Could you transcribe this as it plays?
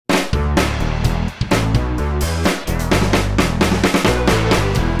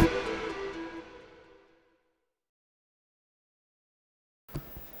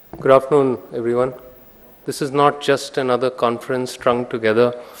Good afternoon, everyone. This is not just another conference strung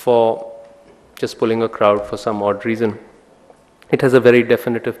together for just pulling a crowd for some odd reason. It has a very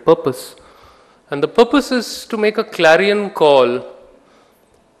definitive purpose. And the purpose is to make a clarion call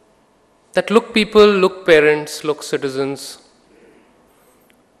that look people, look parents, look citizens.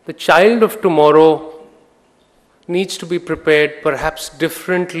 The child of tomorrow needs to be prepared perhaps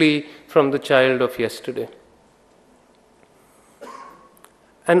differently from the child of yesterday.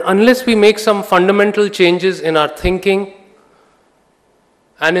 And unless we make some fundamental changes in our thinking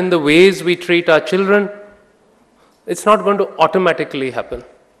and in the ways we treat our children, it's not going to automatically happen.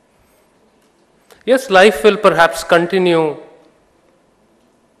 Yes, life will perhaps continue,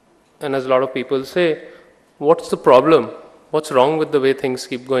 and as a lot of people say, what's the problem? What's wrong with the way things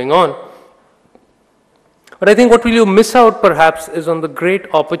keep going on? But I think what will you miss out perhaps is on the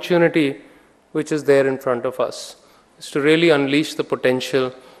great opportunity which is there in front of us, is to really unleash the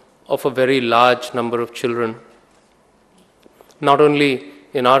potential of a very large number of children, not only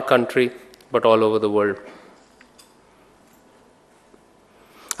in our country, but all over the world.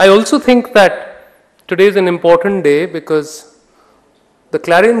 I also think that today is an important day because the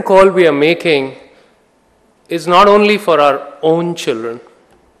clarion call we are making is not only for our own children,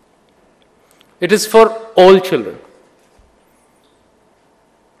 it is for all children.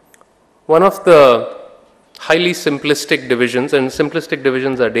 One of the highly simplistic divisions, and simplistic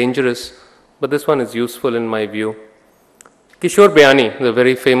divisions are dangerous, but this one is useful in my view. Kishore Bayani, the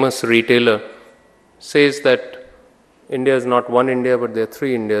very famous retailer, says that India is not one India, but there are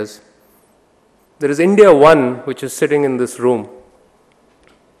three Indias. There is India 1, which is sitting in this room.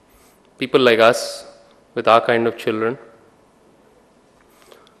 People like us, with our kind of children.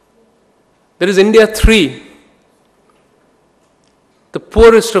 There is India 3, the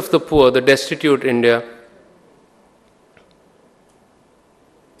poorest of the poor, the destitute India.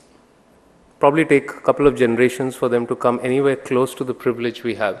 Probably take a couple of generations for them to come anywhere close to the privilege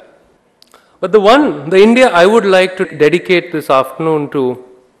we have. But the India I would like to dedicate this afternoon to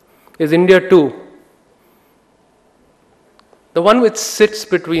is India 2. The one which sits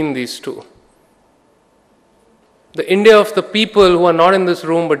between these two. The India of the people who are not in this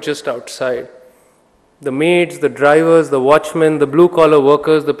room but just outside. The maids, the drivers, the watchmen, the blue-collar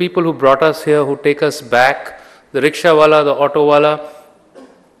workers, the people who brought us here, who take us back, the rickshawala, the autowala.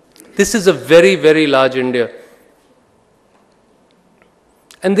 This is a very, very large India.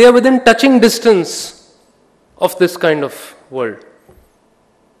 And they are within touching distance of this kind of world.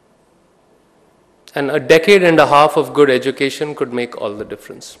 And a decade and a half of good education could make all the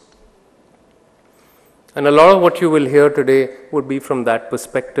difference. And a lot of what you will hear today would be from that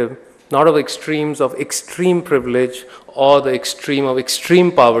perspective, not of extremes of extreme privilege or the extreme of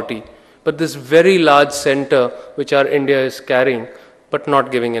extreme poverty, but this very large center which our India is carrying, but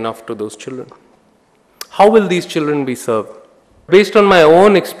not giving enough to those children. How will these children be served? Based on my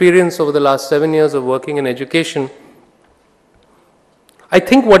own experience over the last 7 years of working in education, I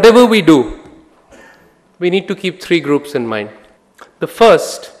think whatever we do, we need to keep three groups in mind. The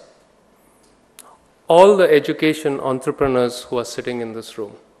first, all the education entrepreneurs who are sitting in this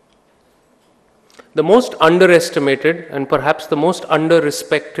room. The most underestimated and perhaps the most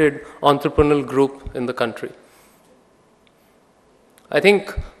under-respected entrepreneurial group in the country. I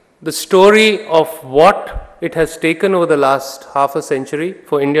think the story of what it has taken over the last half a century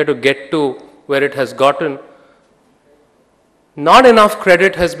for India to get to where it has gotten, not enough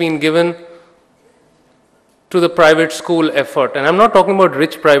credit has been given to the private school effort. And I'm not talking about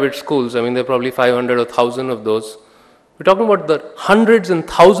rich private schools. I mean, there are probably 500 or 1,000 of those. We're talking about the hundreds and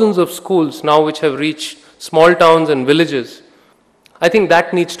thousands of schools now which have reached small towns and villages. I think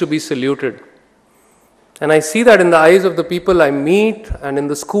that needs to be saluted. And I see that in the eyes of the people I meet and in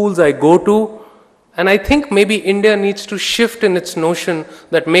the schools I go to. And I think maybe India needs to shift in its notion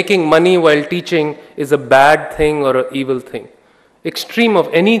that making money while teaching is a bad thing or an evil thing. Extreme of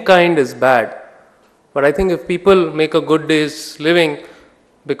any kind is bad. But I think if people make a good day's living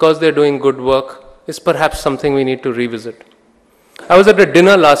because they're doing good work, is perhaps something we need to revisit. I was at a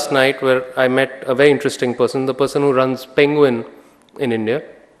dinner last night where I met a very interesting person, the person who runs Penguin in India.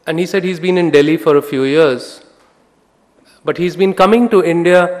 And he said he's been in Delhi for a few years, but he's been coming to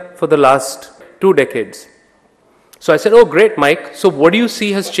India for the last 2 decades. So I said, oh great Mike, so what do you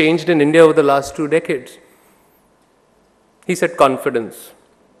see has changed in India over the last 2 decades? He said confidence.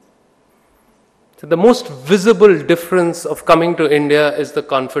 So the most visible difference of coming to India is the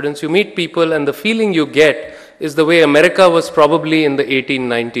confidence. You meet people and the feeling you get is the way America was probably in the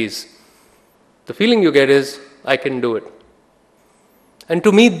 1890s. The feeling you get is, I can do it. And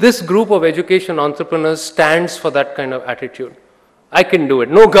to me, this group of education entrepreneurs stands for that kind of attitude. I can do it.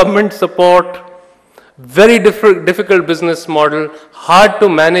 No government support, very difficult business model, hard to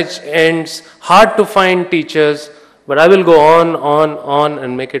manage ends, hard to find teachers, but I will go on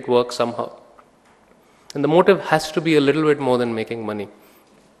and make it work somehow. And the motive has to be a little bit more than making money.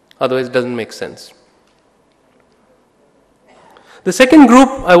 Otherwise it doesn't make sense. The second group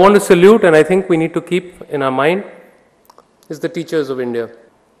I want to salute, and I think we need to keep in our mind, is the teachers of India.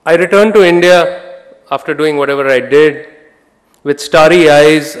 I returned to India after doing whatever I did with starry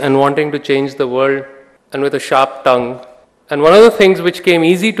eyes and wanting to change the world and with a sharp tongue. And one of the things which came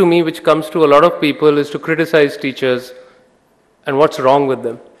easy to me, which comes to a lot of people, is to criticize teachers and what's wrong with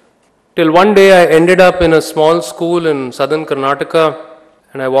them. Till one day I ended up in a small school in southern Karnataka,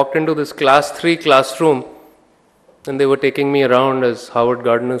 and I walked into this class 3 classroom, and they were taking me around as Howard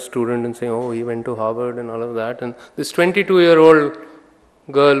Gardner's student and saying, oh, he went to Harvard and all of that. And this 22-year-old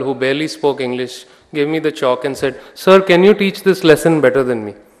girl who barely spoke English gave me the chalk and said, sir, can you teach this lesson better than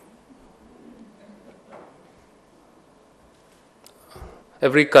me?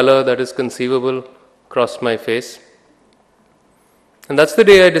 Every color that is conceivable crossed my face. And that's the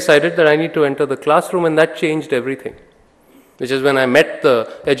day I decided that I need to enter the classroom, and that changed everything. Which is when I met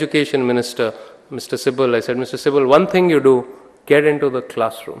the education minister, Mr. Sibal. I said, Mr. Sibal, one thing you do, get into the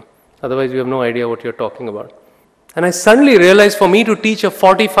classroom. Otherwise you have no idea what you're talking about. And I suddenly realized for me to teach a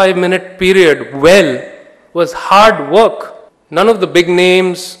 45-minute period well was hard work. None of the big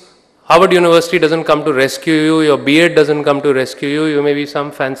names, Harvard University doesn't come to rescue you, your B.Ed doesn't come to rescue you, you may be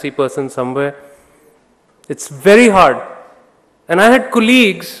some fancy person somewhere. It's very hard. And I had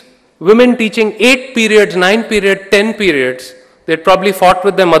colleagues, women teaching 8 periods, 9 periods, 10 periods. They'd probably fought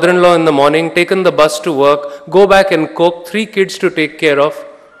with their mother-in-law in the morning, taken the bus to work, go back and cook, 3 kids to take care of.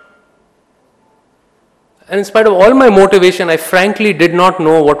 And in spite of all my motivation, I frankly did not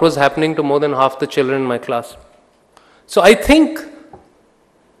know what was happening to more than half the children in my class. So I think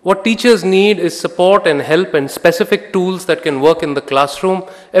what teachers need is support and help and specific tools that can work in the classroom.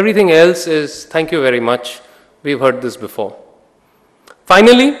 Everything else is, thank you very much. We've heard this before.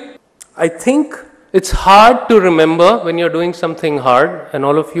 Finally, I think it's hard to remember when you're doing something hard, and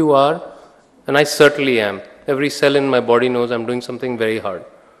all of you are, and I certainly am. Every cell in my body knows I'm doing something very hard.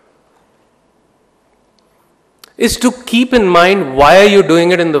 Is to keep in mind why are you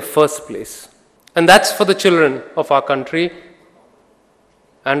doing it in the first place. And that's for the children of our country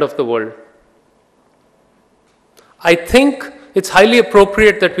and of the world. I think it's highly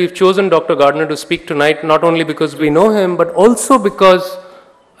appropriate that we've chosen Dr. Gardner to speak tonight, not only because we know him, but also because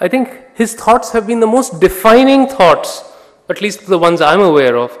I think his thoughts have been the most defining thoughts, at least the ones I'm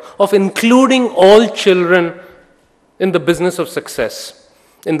aware of including all children in the business of success,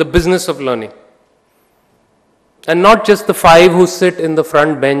 in the business of learning. And not just the 5 who sit in the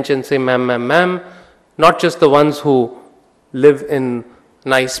front bench and say, ma'am, ma'am, ma'am, not just the ones who live in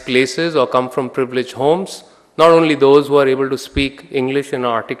nice places or come from privileged homes, not only those who are able to speak English in an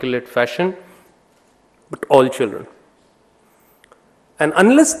articulate fashion, but all children. And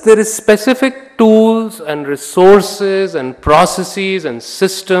unless there is specific tools and resources and processes and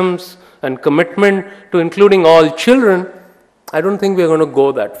systems and commitment to including all children, I don't think we're going to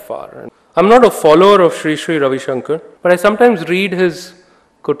go that far. I'm not a follower of Sri Sri Ravi Shankar, but I sometimes read his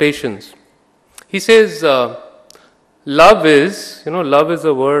quotations. He says, love is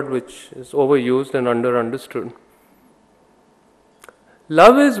a word which is overused and understood.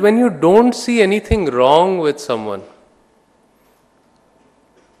 Love is when you don't see anything wrong with someone.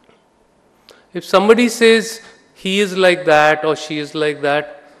 If somebody says he is like that or she is like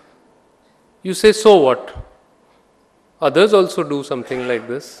that, you say, so what? Others also do something like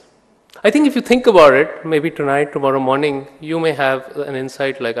this. I think if you think about it, maybe tonight, tomorrow morning, you may have an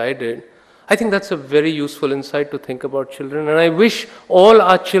insight like I did. I think that's a very useful insight to think about children. And I wish all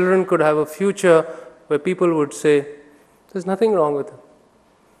our children could have a future where people would say, there's nothing wrong with him.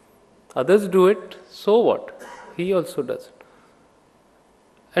 Others do it, so what? He also does it.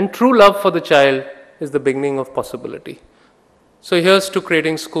 And true love for the child is the beginning of possibility. So here's to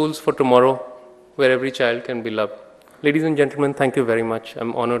creating schools for tomorrow where every child can be loved. Ladies and gentlemen, thank you very much.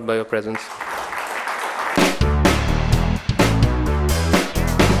 I'm honored by your presence.